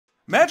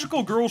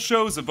Magical girl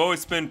shows have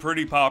always been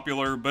pretty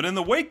popular, but in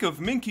the wake of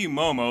Minky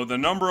Momo, the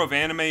number of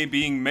anime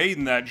being made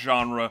in that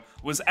genre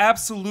was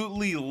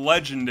absolutely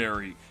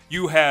legendary.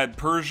 You had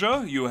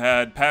Persia, you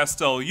had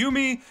Pastel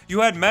Yumi,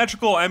 you had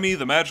Magical Emmy,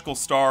 the Magical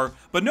Star,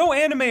 but no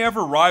anime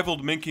ever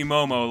rivaled Minky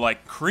Momo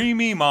like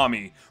Creamy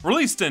Mami.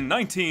 Released in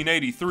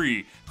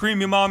 1983,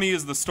 Creamy Mami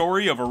is the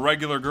story of a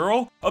regular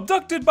girl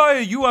abducted by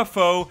a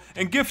UFO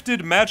and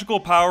gifted magical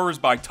powers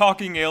by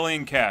talking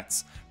alien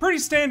cats. Pretty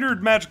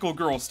standard magical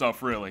girl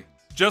stuff, really.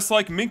 Just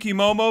like Minky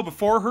Momo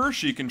before her,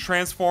 she can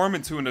transform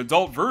into an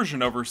adult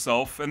version of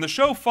herself, and the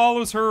show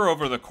follows her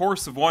over the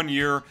course of 1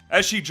 year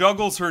as she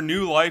juggles her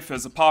new life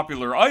as a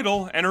popular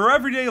idol and her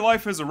everyday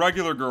life as a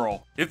regular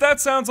girl. If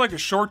that sounds like a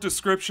short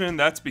description,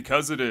 that's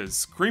because it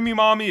is. Creamy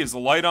Mami is a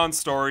light-on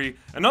story,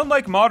 and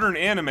unlike modern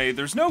anime,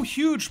 there's no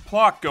huge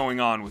plot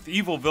going on with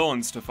evil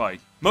villains to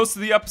fight. Most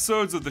of the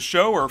episodes of the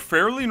show are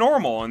fairly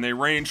normal, and they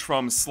range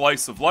from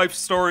slice-of-life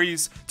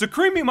stories to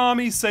Creamy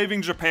Mami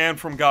saving Japan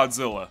from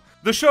Godzilla.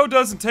 The show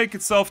doesn't take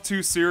itself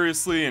too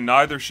seriously, and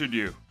neither should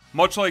you.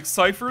 Much like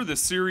Cypher, this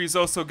series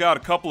also got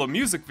a couple of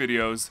music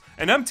videos,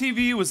 and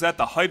MTV was at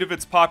the height of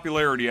its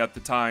popularity at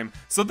the time,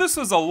 so this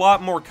was a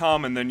lot more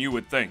common than you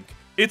would think.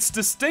 It's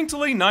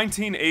distinctly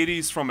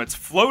 1980s from its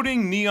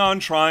floating neon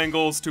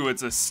triangles to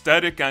its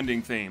aesthetic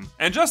ending theme.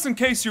 And just in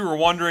case you were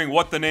wondering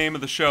what the name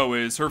of the show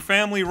is, her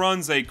family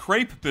runs a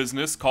crepe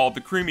business called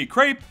the Creamy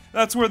Crepe.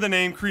 That's where the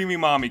name Creamy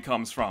Mami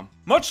comes from.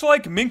 Much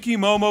like Minky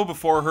Momo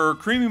before her,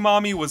 Creamy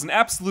Mami was an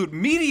absolute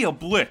media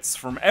blitz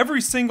from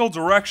every single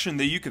direction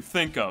that you could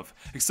think of.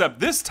 Except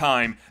this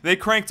time, they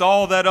cranked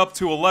all of that up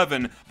to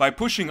 11 by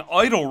pushing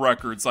idol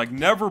records like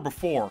never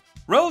before.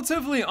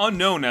 Relatively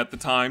unknown at the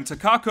time,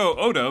 Takako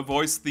Ohta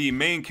voiced the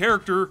main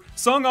character,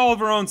 sung all of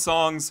her own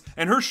songs,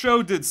 and her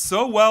show did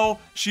so well,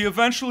 she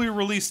eventually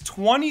released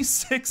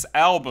 26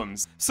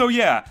 albums. So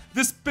yeah,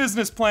 this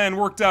business plan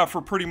worked out for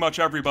pretty much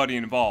everybody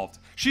involved.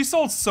 She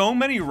sold so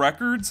many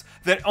records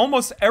that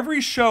almost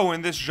every show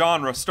in this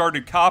genre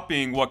started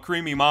copying what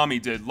Creamy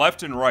Mami did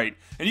left and right,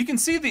 and you can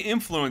see the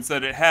influence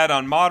that it had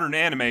on modern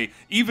anime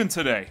even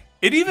today.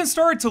 It even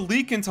started to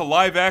leak into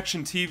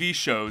live-action TV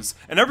shows,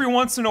 and every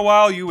once in a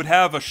while you would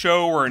have a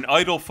show where an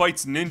idol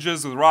fights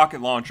ninjas with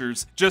rocket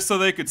launchers just so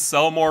they could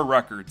sell more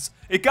records.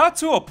 It got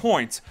to a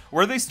point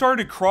where they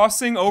started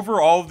crossing over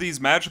all of these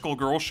magical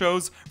girl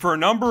shows for a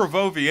number of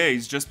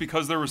OVAs just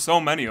because there were so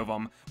many of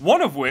them,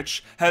 one of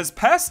which has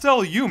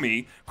Pastel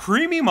Yumi,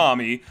 Creamy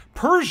Mami,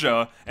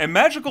 Persia, and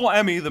Magical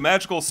Emmy, the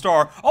Magical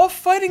Star, all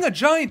fighting a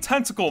giant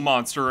tentacle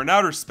monster in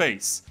outer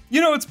space. You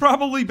know, it's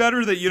probably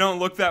better that you don't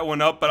look that one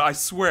up, but I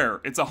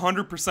swear, it's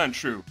 100%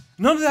 true.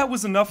 None of that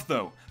was enough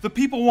though. The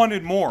people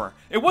wanted more.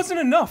 It wasn't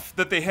enough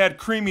that they had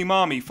Creamy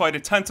Mami fight a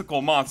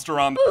tentacle monster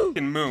on the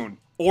f***ing moon.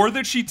 Or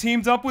that she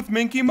teamed up with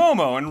Minky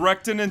Momo and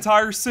wrecked an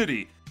entire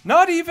city.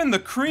 Not even the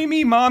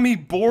Creamy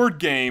Mami board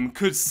game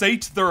could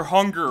sate their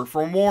hunger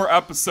for more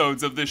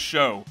episodes of this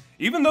show.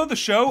 Even though the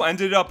show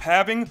ended up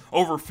having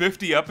over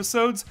 50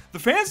 episodes, the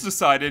fans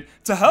decided,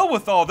 to hell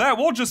with all that,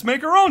 we'll just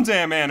make our own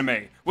damn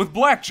anime, with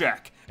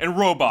blackjack and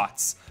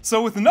robots.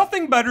 So with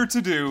nothing better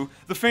to do,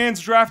 the fans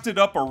drafted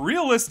up a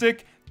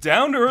realistic,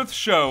 down-to-earth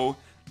show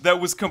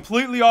that was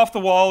completely off the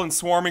wall and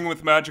swarming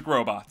with magic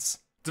robots.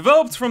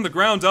 Developed from the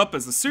ground up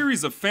as a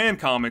series of fan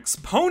comics,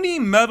 Pony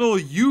Metal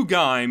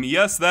U-Gaim,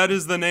 yes, that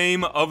is the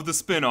name of the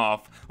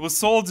spin-off, was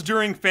sold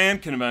during fan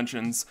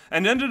conventions,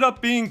 and ended up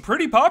being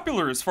pretty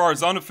popular as far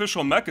as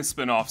unofficial mecha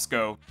spin-offs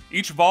go.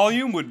 Each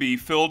volume would be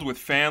filled with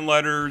fan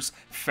letters,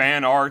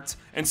 fan art,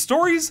 and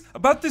stories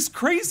about this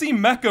crazy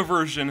mecha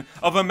version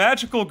of a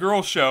magical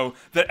girl show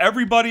that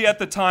everybody at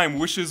the time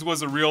wishes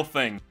was a real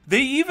thing.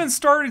 They even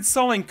started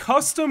selling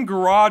custom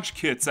garage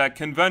kits at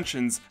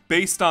conventions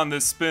based on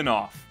this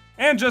spin-off.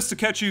 And just to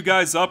catch you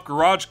guys up,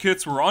 garage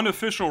kits were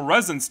unofficial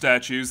resin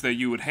statues that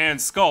you would hand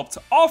sculpt,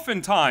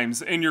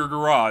 oftentimes in your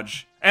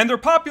garage. And their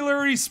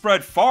popularity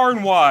spread far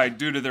and wide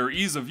due to their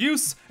ease of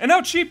use and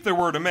how cheap they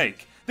were to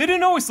make. They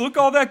didn't always look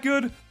all that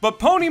good, but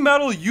Pony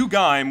Metal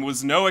U-Gaim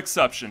was no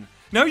exception.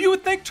 Now you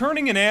would think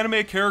turning an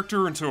anime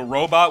character into a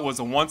robot was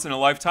a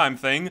once-in-a-lifetime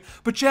thing,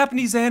 but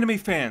Japanese anime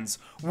fans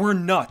were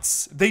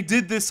nuts. They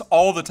did this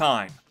all the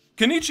time.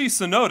 Kenichi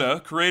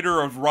Sonoda,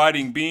 creator of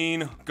Riding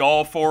Bean,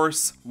 Gall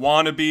Force,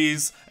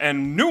 Wannabes,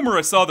 and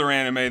numerous other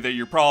anime that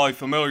you're probably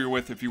familiar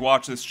with if you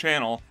watch this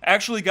channel,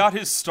 actually got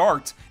his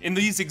start in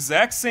these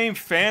exact same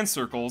fan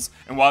circles,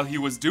 and while he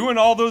was doing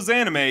all those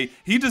anime,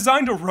 he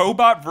designed a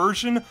robot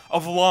version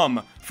of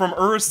Lum from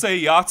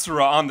Urusei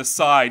Yatsura on the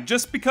side,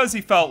 just because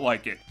he felt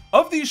like it.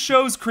 Of these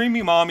shows,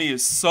 Creamy Mami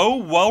is so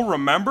well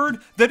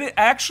remembered that it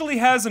actually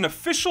has an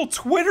official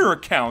Twitter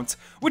account,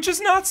 which is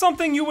not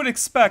something you would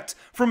expect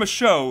from a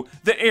show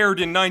that aired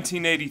in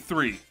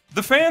 1983.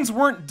 The fans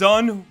weren't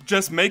done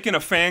just making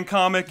a fan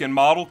comic and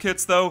model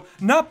kits though,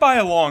 not by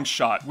a long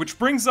shot, which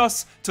brings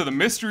us to the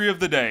mystery of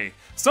the day.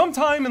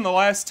 Sometime in the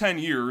last 10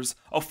 years,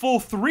 a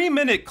full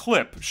 3-minute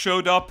clip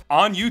showed up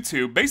on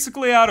YouTube,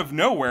 basically out of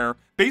nowhere,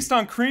 based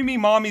on Creamy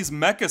Mami's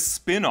mecha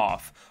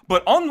spin-off.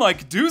 But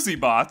unlike Doozy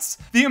Bots,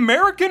 the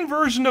American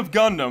version of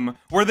Gundam,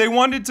 where they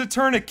wanted to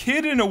turn a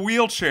kid in a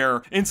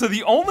wheelchair into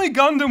the only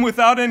Gundam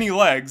without any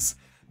legs,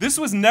 this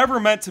was never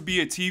meant to be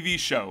a TV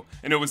show,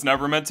 and it was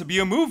never meant to be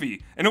a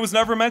movie, and it was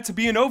never meant to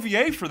be an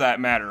OVA for that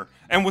matter.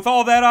 And with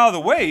all that out of the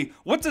way,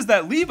 what does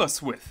that leave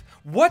us with?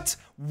 What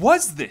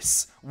was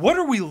this? What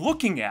are we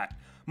looking at?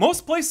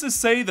 Most places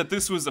say that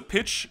this was a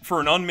pitch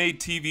for an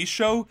unmade TV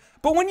show,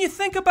 but when you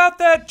think about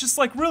that just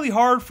like really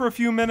hard for a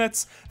few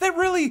minutes, that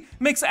really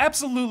makes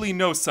absolutely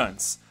no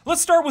sense.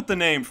 Let's start with the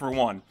name for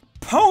one.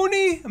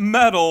 Pony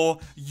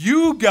Metal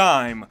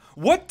U-Gaim.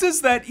 What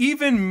does that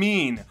even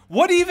mean?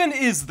 What even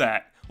is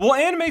that? Well,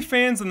 anime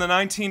fans in the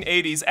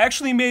 1980s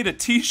actually made a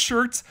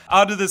t-shirt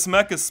out of this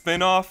mecha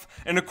spin-off,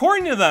 and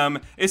according to them,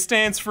 it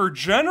stands for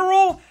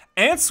General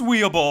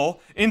Answeable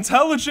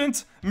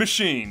Intelligent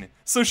Machine.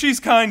 So she's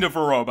kind of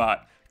a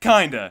robot.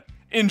 Kinda.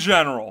 In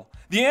general.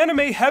 The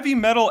anime Heavy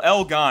Metal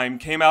L-Gaim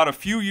came out a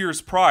few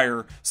years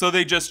prior, so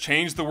they just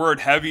changed the word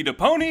heavy to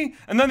pony,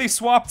 and then they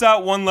swapped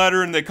out one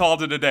letter and they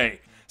called it a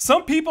day.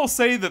 Some people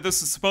say that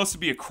this is supposed to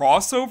be a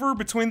crossover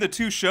between the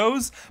two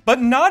shows, but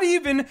not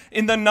even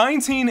in the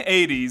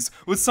 1980s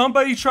would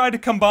somebody try to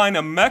combine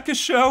a mecha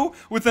show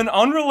with an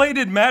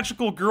unrelated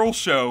magical girl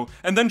show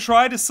and then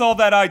try to sell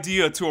that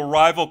idea to a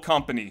rival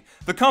company.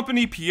 The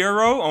company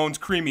Pierrot owned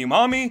Creamy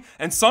Mami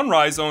and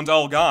Sunrise owned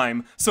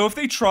L-Gaim, so if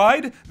they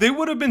tried, they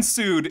would have been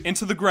sued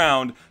into the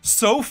ground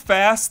so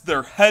fast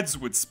their heads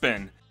would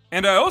spin.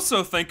 And I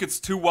also think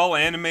it's too well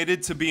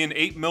animated to be an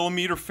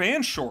 8mm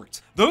fan short.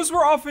 Those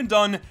were often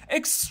done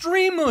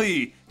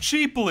extremely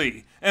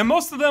cheaply, and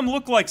most of them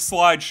look like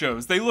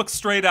slideshows. They look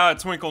straight out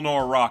of Twinkle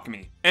Nora Rock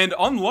Me. And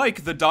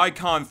unlike the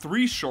Daikon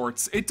 3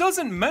 shorts, it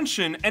doesn't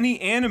mention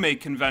any anime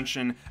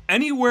convention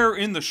anywhere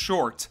in the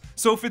short.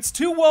 So if it's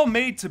too well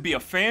made to be a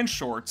fan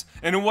short,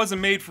 and it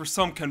wasn't made for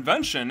some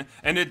convention,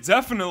 and it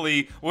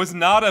definitely was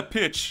not a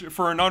pitch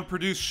for an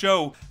unproduced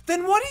show,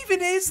 then what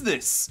even is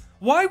this?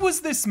 Why was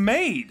this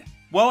made?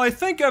 Well, I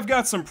think I've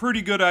got some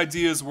pretty good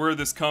ideas where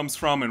this comes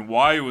from and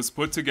why it was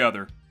put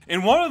together.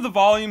 In one of the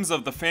volumes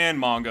of the fan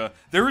manga,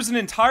 there is an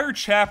entire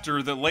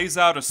chapter that lays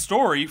out a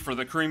story for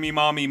the Creamy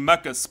Mami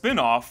mecha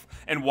spin-off,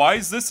 and why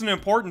is this an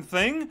important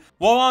thing?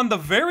 Well, on the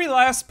very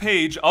last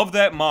page of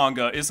that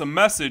manga is a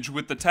message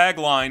with the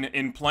tagline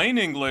in plain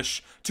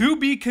English, "To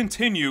be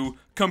continue,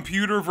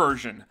 computer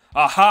version."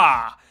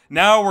 Aha!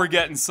 Now we're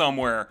getting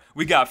somewhere.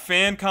 We got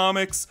fan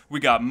comics,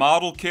 we got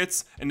model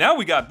kits, and now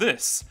we got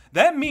this.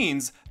 That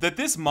means that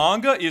this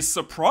manga is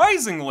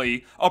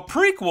surprisingly a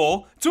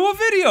prequel to a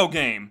video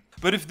game.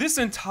 But if this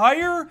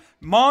entire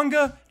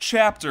manga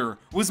chapter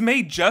was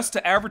made just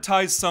to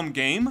advertise some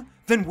game,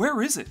 then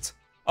where is it?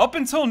 Up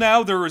until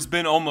now, there has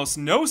been almost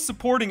no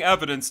supporting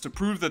evidence to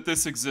prove that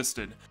this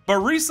existed. But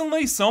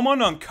recently,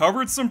 someone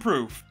uncovered some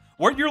proof.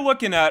 What you're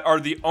looking at are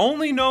the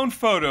only known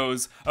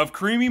photos of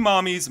Creamy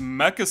Mami's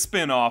mecha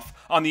spin-off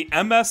on the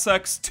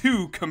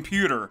MSX2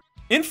 computer.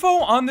 Info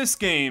on this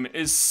game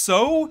is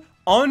so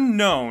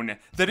unknown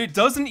that it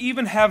doesn't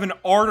even have an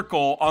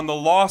article on the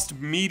Lost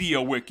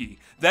Media Wiki.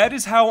 That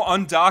is how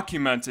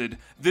undocumented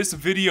this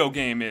video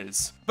game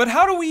is. But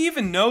how do we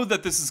even know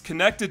that this is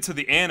connected to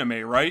the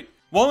anime, right?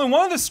 Well, in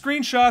one of the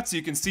screenshots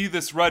you can see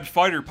this red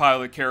fighter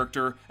pilot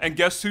character, and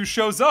guess who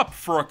shows up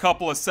for a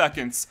couple of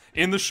seconds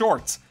in the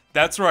short?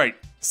 That's right,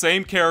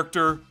 same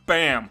character,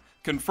 bam,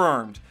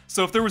 confirmed.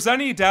 So if there was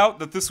any doubt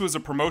that this was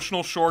a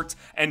promotional short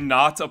and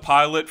not a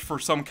pilot for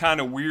some kind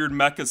of weird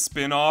mecha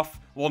spin-off,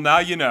 well now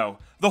you know.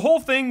 The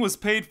whole thing was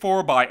paid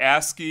for by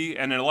ASCII,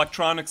 and an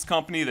electronics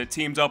company that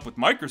teamed up with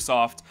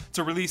Microsoft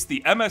to release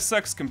the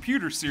MSX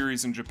computer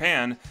series in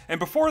Japan, and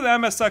before the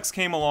MSX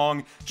came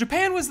along,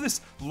 Japan was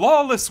this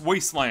lawless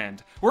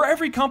wasteland, where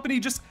every company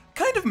just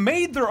kind of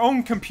made their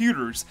own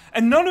computers,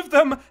 and none of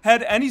them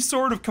had any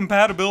sort of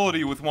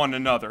compatibility with one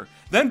another.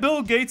 Then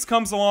Bill Gates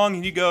comes along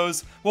and he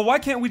goes, well, why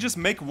can't we just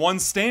make one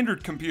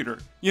standard computer?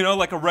 You know,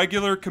 like a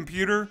regular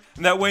computer,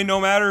 and that way no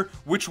matter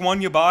which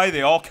one you buy,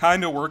 they all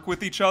kind of work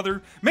with each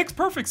other. Makes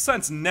perfect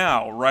sense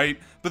now, right?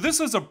 But this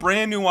was a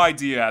brand new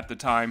idea at the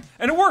time,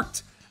 and it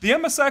worked. The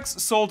MSX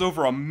sold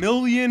over 1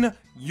 million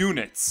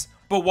units.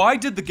 But why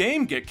did the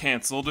game get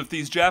cancelled if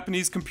these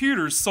Japanese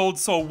computers sold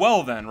so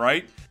well then,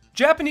 right?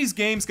 Japanese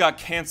games got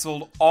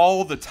cancelled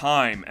all the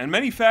time, and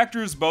many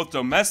factors, both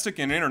domestic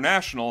and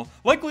international,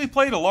 likely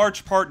played a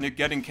large part in it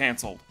getting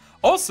cancelled.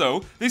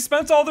 Also, they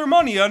spent all their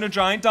money on a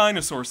giant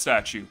dinosaur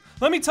statue.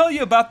 Let me tell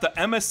you about the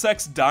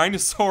MSX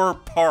Dinosaur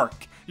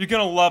Park. You're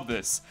gonna love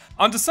this.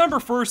 On December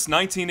 1st,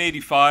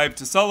 1985,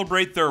 to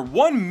celebrate their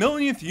 1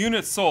 millionth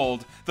unit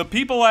sold, the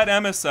people at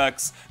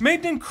MSX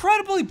made an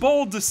incredibly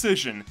bold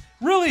decision.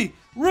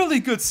 Really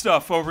good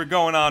stuff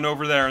going on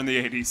over there in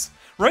the 80s.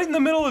 Right in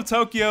the middle of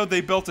Tokyo, they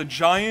built a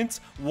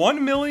giant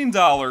 $1 million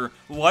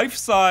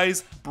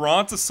life-size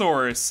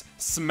Brontosaurus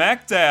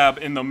smack dab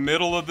in the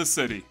middle of the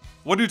city.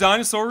 What do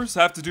dinosaurs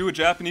have to do with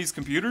Japanese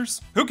computers?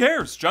 Who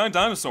cares? Giant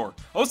dinosaur.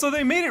 Also,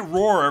 they made it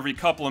roar every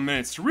couple of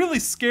minutes to really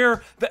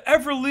scare the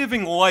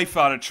ever-living life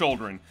out of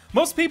children.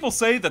 Most people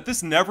say that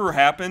this never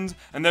happened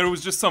and that it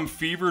was just some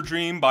fever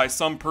dream by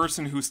some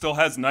person who still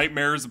has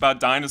nightmares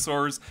about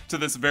dinosaurs to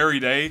this very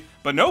day.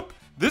 But nope,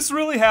 this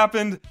really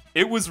happened.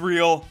 It was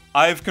real.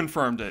 I've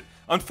confirmed it.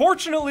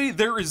 Unfortunately,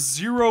 there is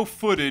zero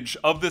footage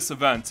of this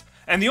event.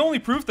 And the only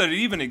proof that it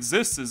even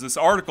exists is this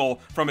article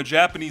from a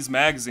Japanese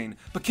magazine.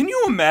 But can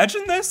you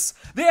imagine this?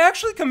 They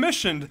actually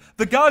commissioned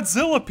the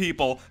Godzilla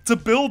people to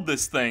build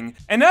this thing,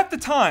 and at the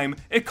time,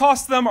 it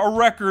cost them a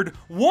record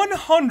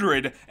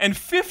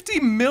 150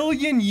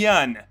 million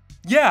yen.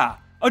 Yeah,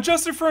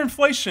 adjusted for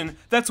inflation,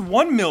 that's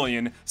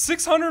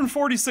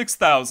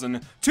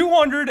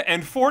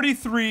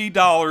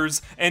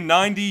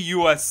 $1,646,243.90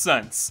 US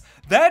cents.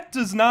 That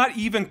does not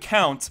even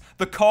count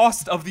the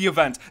cost of the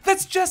event.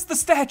 That's just the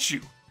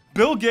statue.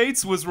 Bill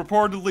Gates was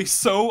reportedly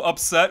so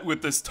upset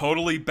with this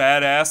totally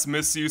badass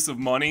misuse of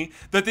money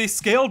that they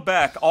scaled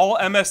back all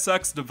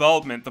MSX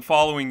development the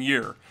following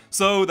year.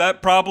 So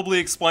that probably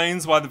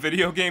explains why the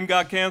video game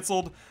got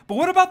cancelled. But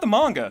what about the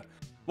manga?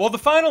 Well, the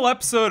final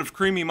episode of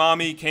Creamy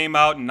Mami came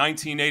out in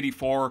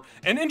 1984,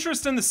 and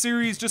interest in the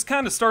series just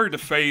kind of started to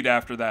fade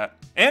after that.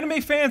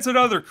 Anime fans had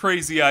other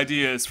crazy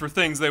ideas for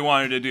things they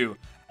wanted to do.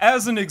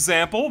 As an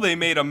example, they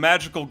made a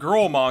magical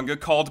girl manga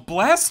called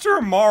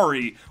Blaster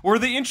Mari, where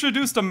they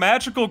introduced a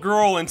magical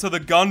girl into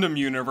the Gundam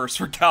universe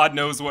for God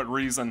knows what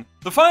reason.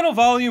 The final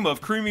volume of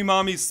Creamy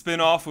Mami's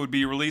spin-off would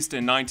be released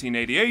in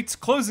 1988,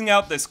 closing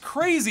out this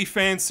crazy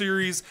fan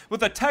series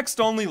with a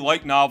text-only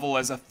light novel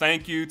as a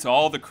thank you to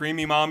all the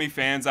Creamy Mami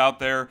fans out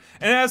there.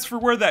 And as for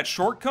where that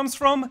short comes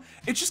from,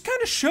 it just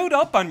kind of showed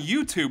up on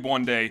YouTube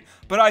one day,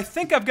 but I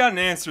think I've got an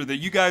answer that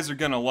you guys are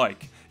gonna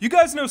like. You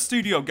guys know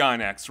Studio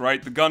Gainax,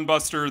 right? The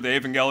Gunbuster, the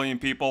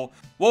Evangelion people.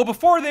 Well,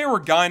 before they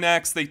were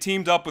Gainax, they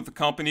teamed up with a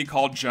company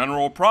called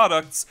General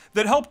Products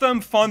that helped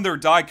them fund their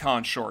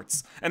Daikon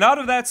shorts. And out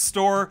of that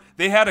store,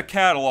 they had a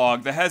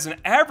catalog that has an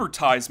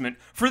advertisement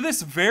for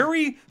this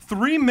very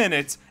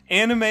 3-minute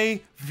anime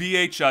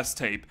VHS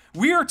tape.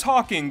 We are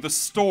talking the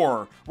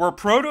store where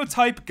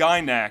Prototype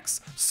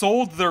Gainax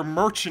sold their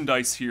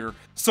merchandise here,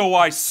 so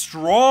I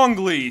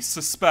strongly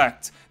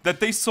suspect that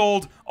they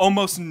sold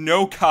almost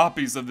no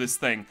copies of this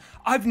thing.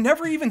 I've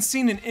never even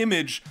seen an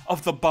image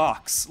of the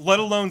box, let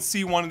alone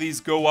see one of these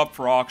go up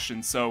for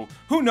auction, so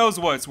who knows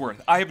what it's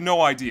worth? I have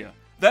no idea.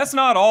 That's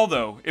not all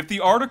though. If the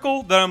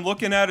article that I'm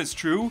looking at is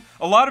true,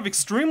 a lot of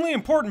extremely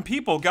important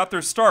people got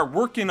their start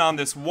working on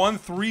this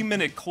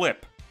 3-minute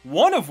clip.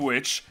 One of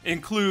which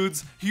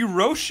includes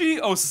Hiroshi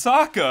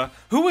Osaka,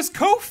 who was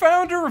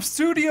co-founder of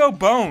Studio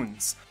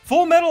Bones.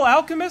 Fullmetal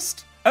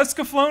Alchemist?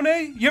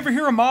 Escaflowne? You ever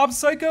hear of Mob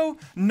Psycho?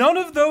 None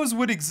of those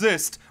would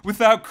exist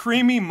without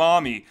Creamy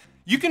Mami.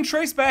 You can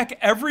trace back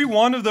every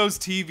one of those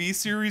TV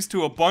series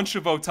to a bunch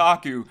of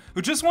otaku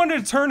who just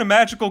wanted to turn a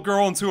magical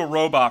girl into a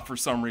robot for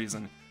some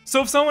reason.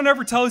 So if someone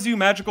ever tells you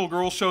magical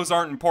girl shows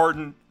aren't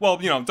important,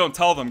 well, you know, don't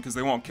tell them because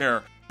they won't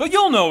care. But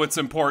you'll know it's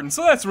important,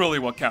 so that's really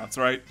what counts,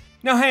 right?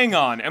 Now hang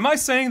on, am I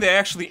saying they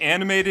actually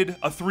animated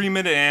a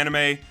 3-minute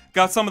anime,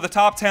 got some of the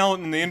top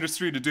talent in the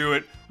industry to do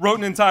it, wrote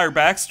an entire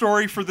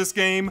backstory for this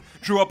game,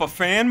 drew up a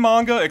fan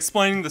manga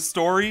explaining the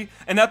story,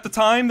 and at the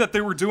time that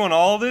they were doing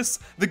all of this,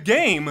 the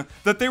game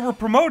that they were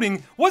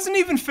promoting wasn't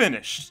even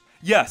finished?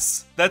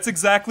 Yes, that's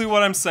exactly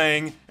what I'm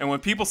saying, and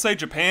when people say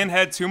Japan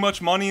had too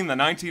much money in the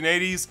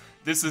 1980s,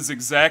 this is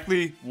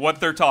exactly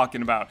what they're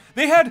talking about.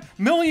 They had $1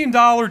 million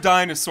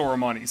dinosaur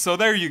money, so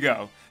there you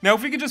go. Now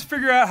if we could just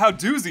figure out how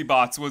doozy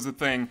bots was a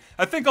thing,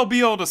 I think I'll be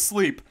able to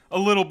sleep a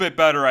little bit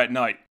better at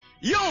night.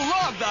 You'll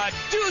love the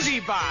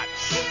doozy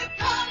bots! Here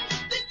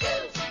comes the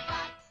doozy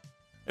bots.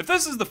 If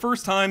this is the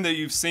first time that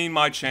you've seen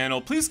my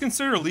channel, please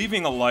consider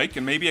leaving a like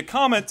and maybe a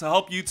comment to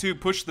help YouTube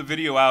push the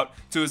video out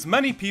to as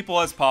many people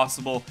as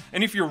possible.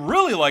 And if you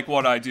really like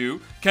what I do,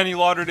 Kenny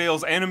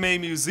Lauderdale's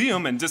Anime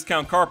Museum and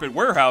Discount Carpet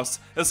Warehouse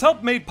is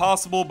help made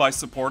possible by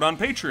support on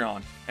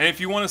Patreon. And if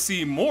you want to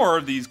see more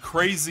of these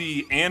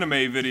crazy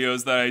anime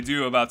videos that I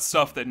do about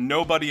stuff that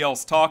nobody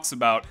else talks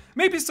about,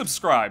 maybe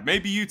subscribe.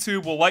 Maybe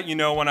YouTube will let you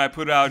know when I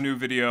put out a new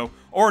video,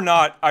 or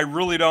not. I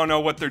really don't know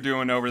what they're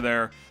doing over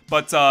there.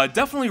 But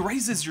definitely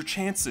raises your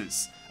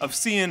chances of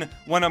seeing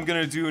when I'm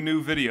gonna do a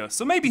new video.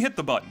 So maybe hit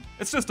the button.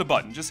 It's just a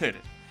button, just hit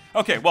it.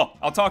 Okay, well,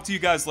 I'll talk to you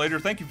guys later.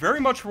 Thank you very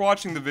much for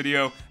watching the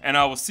video, and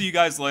I will see you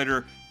guys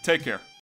later. Take care.